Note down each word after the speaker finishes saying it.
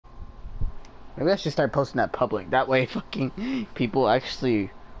Maybe I should start posting that public. That way fucking people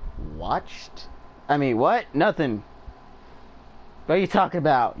actually watched. I mean, what? Nothing. What are you talking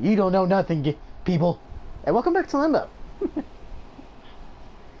about? You don't know nothing, people. And welcome back to Limbo.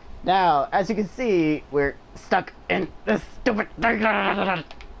 Now, as you can see, we're stuck in this stupid... Let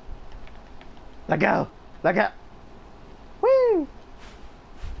go. Let go. Woo!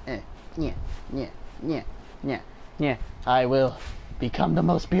 Yeah. I will become the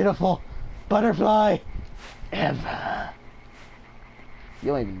most beautiful butterfly ever. You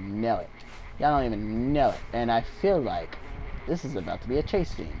don't even know it. Y'all don't even know it. And I feel like this is about to be a chase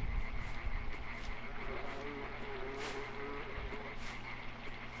scene.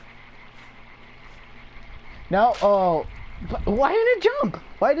 No, oh, but why didn't it jump?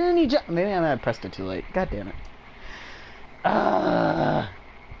 Why didn't he jump? Maybe I might have pressed it too late. God damn it.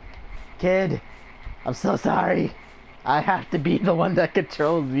 Kid, I'm so sorry. I have to be the one that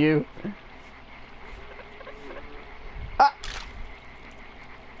controls you.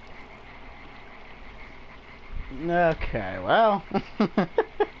 Okay, well,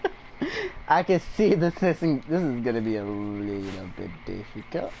 I can see this is gonna be a little bit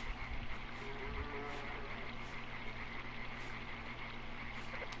difficult.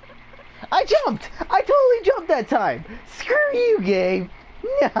 I jumped! I totally jumped that time! Screw you, game!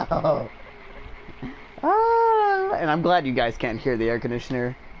 No! And I'm glad you guys can't hear the air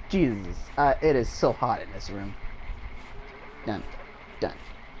conditioner. Jesus, it is so hot in this room. Done. Done.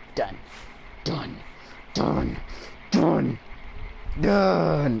 Done. Done. Done. Done.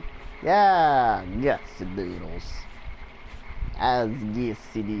 Done. Yeah, yes, doodles. As yes,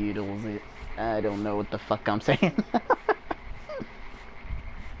 doodles. I don't know what the fuck I'm saying.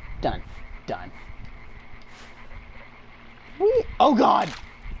 Done. Done. Whee! Oh god!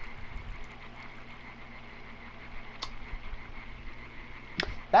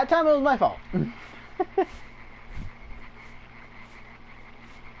 That time it was my fault.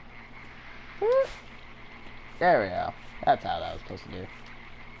 There we go. That's how that was supposed to do.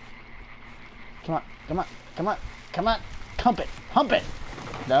 Come on, come on, come on, come on. Hump it, hump it.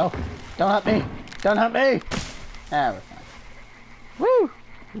 No, don't hump me. Don't hump me. Ah, we're fine. Woo,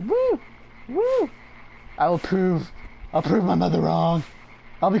 woo, woo. I'll prove my mother wrong.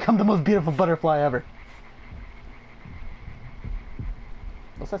 I'll become the most beautiful butterfly ever.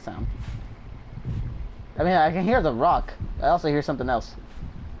 What's that sound? I mean, I can hear the rock. I also hear something else.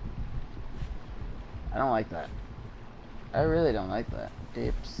 I don't like that. I really don't like that.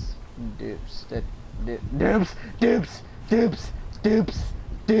 Dupes. Dupes. Dupes. Dupes. Dupes. Dupes.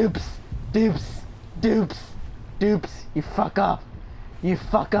 Dupes. Dupes. Dupes. Dupes. You fuck off. You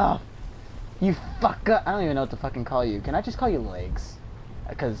fuck off. You fuck up. I don't even know what to fucking call you. Can I just call you legs?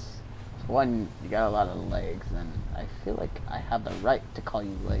 Because, one, you got a lot of legs, and I feel like I have the right to call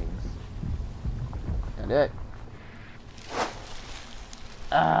you legs. Don't do it.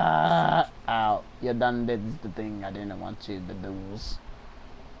 Ow. You done did the thing I didn't want you to do.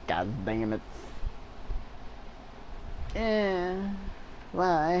 God damn it. Yeah.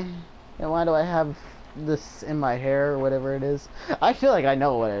 Why? And why do I have this in my hair or whatever it is? I feel like I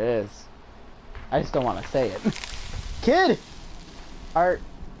know what it is. I just don't want to say it. Kid! Art.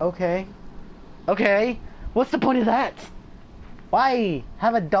 Okay. Okay. What's the point of that? Why?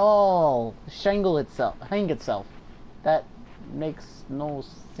 Have a doll. Hang itself. That makes no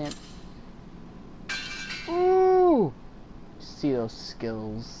sense. Ooh! See those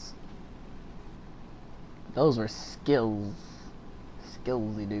skills. Those were skills.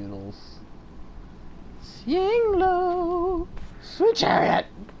 Skillsy doodles. Sing low. Sweet chariot.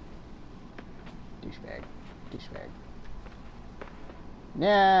 Douchebag. Douchebag.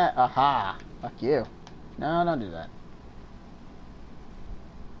 Yeah. Aha. Fuck you. No, don't do that.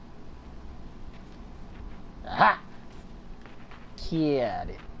 Aha! Killed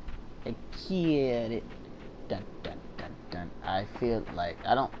it. I killed it. Dun dun dun dun. I feel like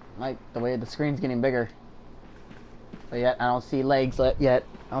I don't like the way the screen's getting bigger. But yet I don't see legs yet.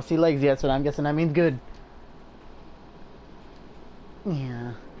 I don't see legs yet, so I'm guessing that means good.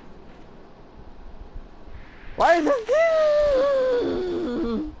 Yeah. Why is this?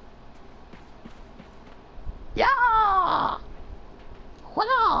 Yeah.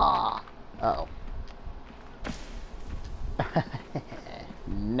 Voila. Uh oh.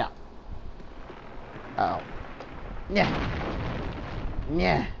 No. Uh oh. Yeah.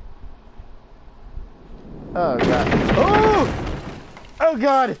 Yeah. Oh god. Oh! Oh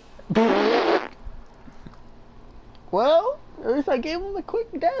god! Well, at least I gave him a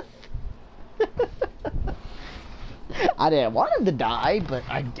quick death. I didn't want him to die, but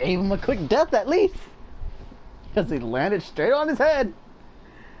I gave him a quick death at least. Because he landed straight on his head.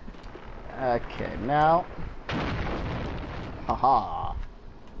 Okay, now. Haha.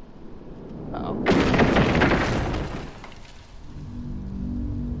 Uh-oh.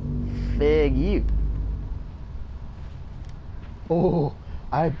 Big you. Oh,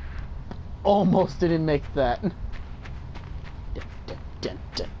 I almost didn't make that.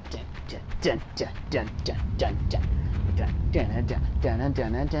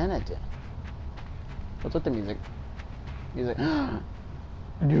 What's with the music? Music.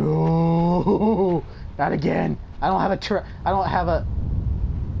 No, not again. I don't have a I don't have a.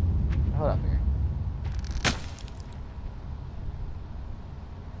 Hold up here.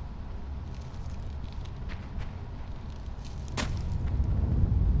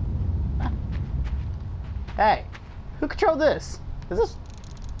 Hey, who controlled this? Is this?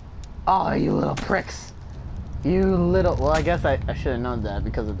 Oh, you little pricks. You little. Well, I guess I should have known that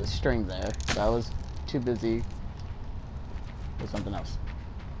because of the string there. So I was too busy with something else.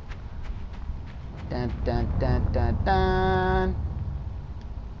 Dun dun dun dun dun.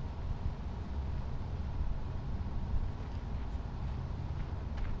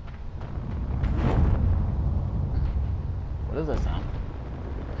 What is that sound?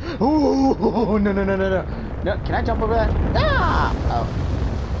 Ooh, no, no, no, no, no. No, can I jump over that? Ah! Oh.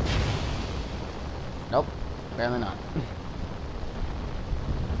 Nope, apparently not.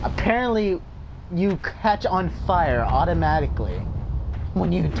 Apparently, you catch on fire automatically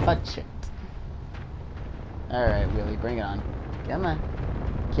when you touch it. Alright, Wheelie, bring it on. Come on.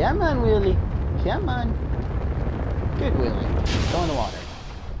 Come on, Wheelie. Come on. Good, Wheelie. Go in the water.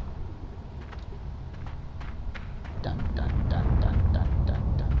 Dun, dun, dun, dun, dun, dun,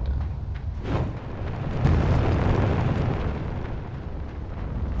 dun, dun.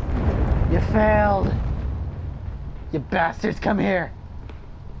 You failed. You bastards, come here.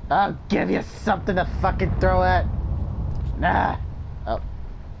 I'll give you something to fucking throw at. Nah. Oh.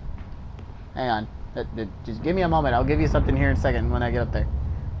 Hang on. Just give me a moment. I'll give you something here in a second when I get up there.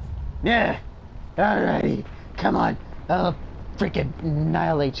 Yeah. Alrighty. Come on. I'll freaking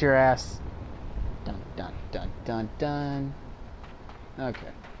annihilate your ass. Dun, dun, dun, dun, dun.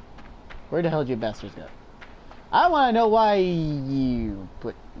 Okay. Where the hell did you bastards go? I want to know why you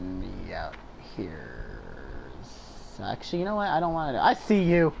put me out here. Actually, you know what? I don't want to. I see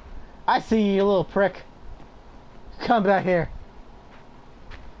you. I see you, you little prick. Come back here.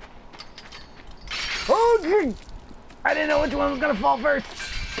 Oh, good. I didn't know which one was gonna fall first.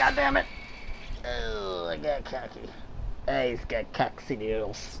 God damn it. Oh, I got cocky. Hey, he's got coxy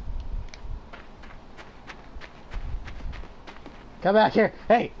noodles. Come back here.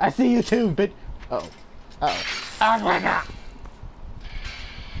 Hey, I see you too, but. Uh oh. Uh oh. Oh my god.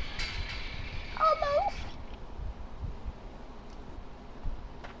 Almost.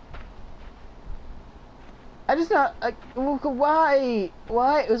 I just not. Why?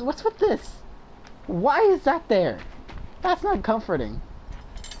 Why? What's with this? Why is that there? That's not comforting.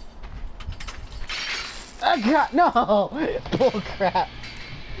 Oh god, no! Bull crap.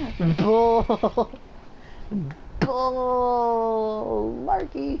 Bull.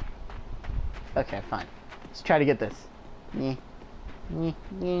 Larky. Okay, fine. Let's try to get this.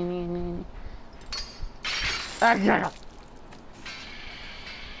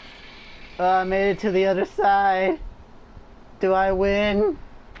 I made it to the other side. Do I win?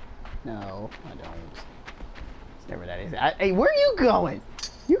 No, I don't. It's never that easy. Hey, where are you going?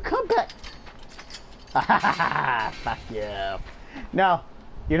 You come back. Fuck you. No,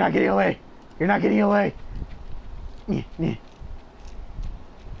 you're not getting away. You're not getting away.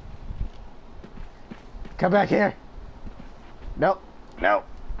 Come back here. Nope. Nope.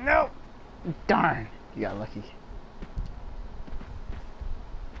 Nope. Darn. You got lucky.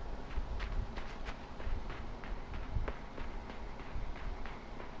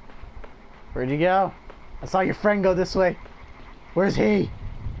 Where'd you go? I saw your friend go this way. Where's he?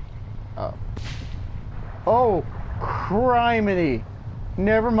 Oh. Oh, criminy.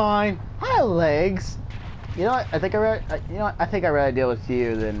 Never mind. Hi, legs. You know what? I think I'd rather deal with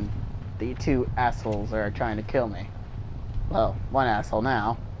you than the two assholes that are trying to kill me. Well, one asshole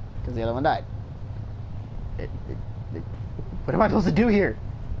now, because the other one died. What am I supposed to do here?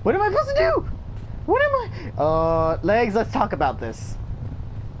 What am I supposed to do? What am I? Legs, let's talk about this.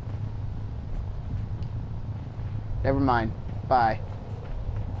 Never mind. Bye.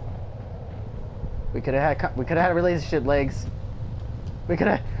 We could have had a relationship, legs. We could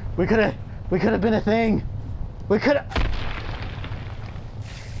have been a thing. We could have.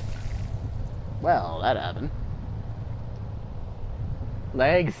 Well, that happened.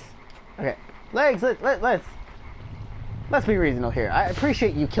 Legs. Okay, legs. Let's be reasonable here. I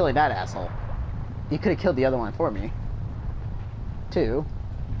appreciate you killing that asshole. You could have killed the other one for me, too.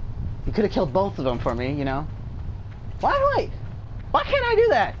 You could have killed both of them for me, you know? Why can't I do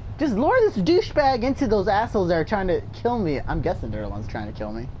that? Just lure this douchebag into those assholes that are trying to kill me. I'm guessing they're the ones trying to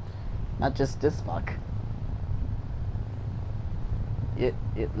kill me. Not just this fuck. It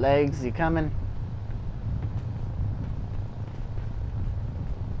legs, you coming?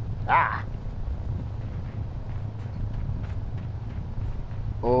 Ah!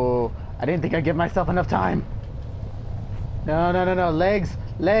 Oh, I didn't think I'd give myself enough time. No. Legs.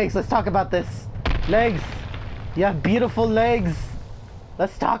 Let's talk about this. Legs. You have beautiful legs.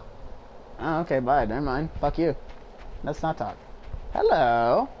 Let's talk. Oh, okay, bye. Never mind. Fuck you. Let's not talk.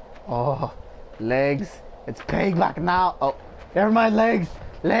 Hello. Oh, legs. It's payback now. Oh, never mind. Legs.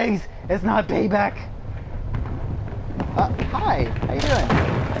 It's not payback. Hi. How you doing?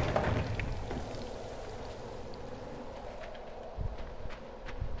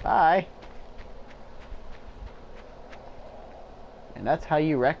 Bye. And that's how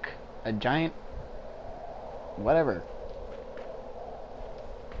you wreck a giant whatever.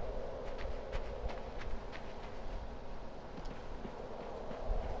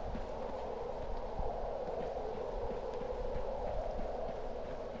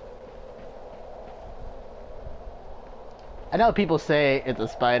 I know people say it's a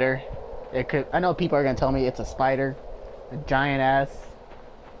spider. I know people are gonna tell me it's a spider, a giant ass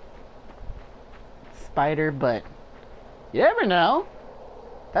spider, but you never know.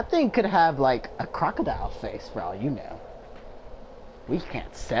 That thing could have like a crocodile face for all you know. We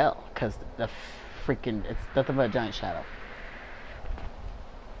can't sell because the freaking it's nothing but a giant shadow.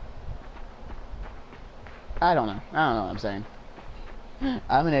 I don't know what I'm saying.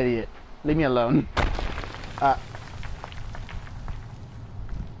 I'm an idiot. Leave me alone.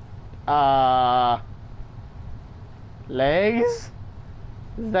 Legs?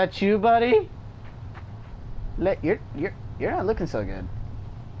 Is that you, buddy? You're not looking so good.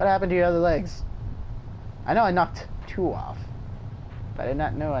 What happened to your other legs? I know I knocked 2 off, but I did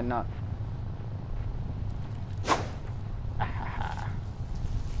not know I knocked.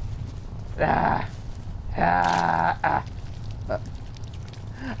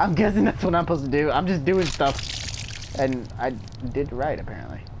 I'm guessing that's what I'm supposed to do. I'm just doing stuff, and I did right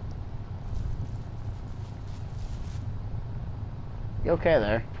apparently. You okay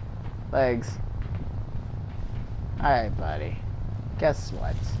there? Legs. Alright, buddy. Guess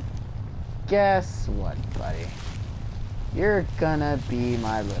what? Guess what, buddy? You're gonna be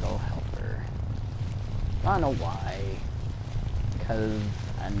my little helper. I don't know why. Because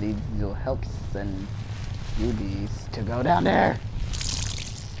I need your helps and duties to go down there.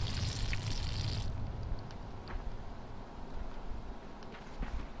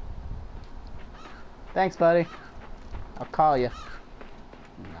 Thanks, buddy. I'll call you.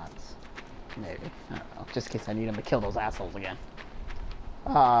 Nuts. Maybe. I don't know. Just in case I need him to kill those assholes again.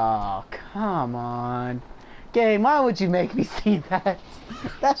 Oh, come on. Game, why would you make me see that?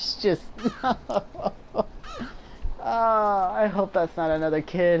 That's just... Oh, I hope that's not another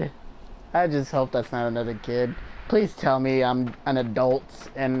kid. I just hope that's not another kid. Please tell me I'm an adult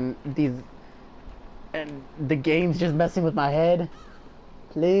and the game's just messing with my head.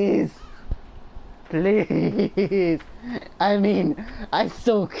 Please. Please. I mean, I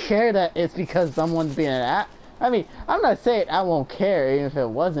still care that it's because someone's being an ass. I mean, I'm not saying I won't care even if it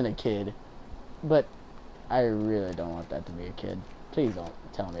wasn't a kid. But I really don't want that to be a kid. Please don't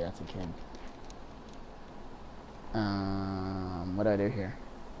tell me that's a kid. What do I do here?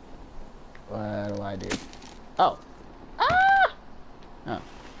 What do I do? Oh. Ah! Oh.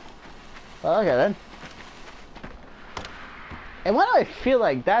 Well, okay then. And why do I feel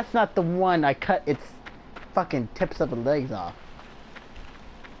like that's not the one I cut its fucking tips of the legs off?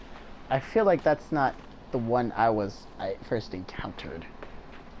 I feel like that's not the one I first encountered.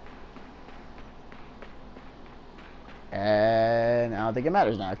 And I don't think it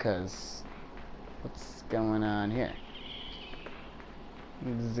matters now, because what's going on here?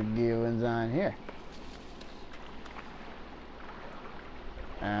 What's the goings on here?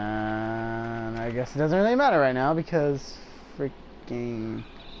 And I guess it doesn't really matter right now, because freaking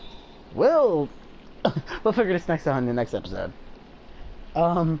we'll figure this next out in the next episode.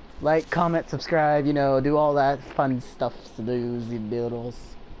 Like, comment, subscribe, you know, do all that fun stuff to do's and doodles,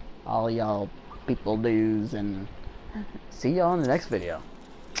 all y'all people do's, and see y'all in the next video.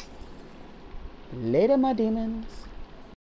 Later, my demons.